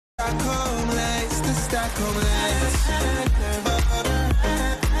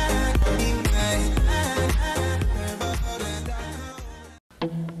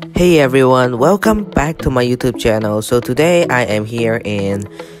Hey everyone, welcome back to my YouTube channel. So today I am here in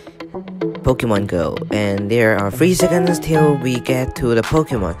Pokemon Go, and there are 3 seconds till we get to the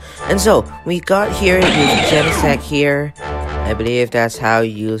Pokemon. And so we got here with Genesect here. I believe that's how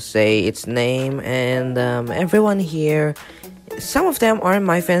you say its name. And everyone here, some of them aren't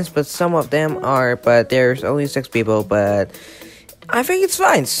my fans, but some of them are. But there's only 6 people, but I think it's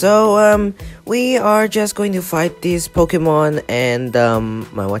fine. So we are just going to fight this Pokemon, and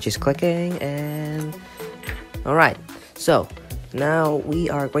my watch is clicking. And alright, so now we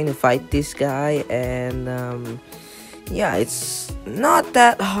are going to fight this guy, and yeah, it's not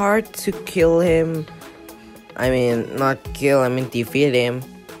that hard to kill him. I mean, not kill, I mean defeat him.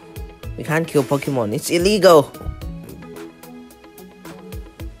 We can't kill Pokemon, it's illegal.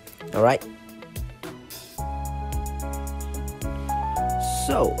 Alright,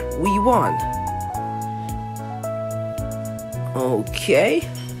 so we won. Okay,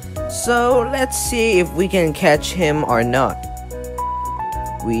 so let's see if we can catch him or not.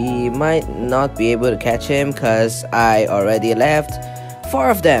 We might not be able to catch him because I already left 4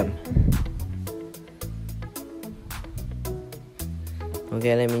 of them.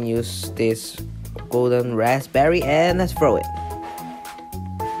 Okay, let me use this golden raspberry and let's throw it.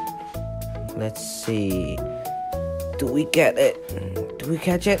 Let's see. Do we get it? Do we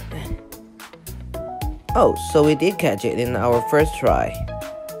catch it? Oh, so we did catch it in our first try.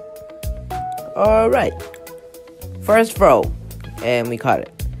 Alright. First throw. And we caught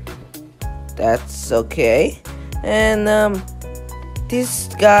it. That's okay. And this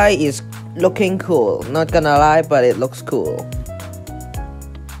guy is looking cool. Not gonna lie, but it looks cool.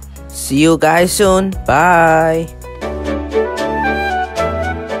 See you guys soon. Bye.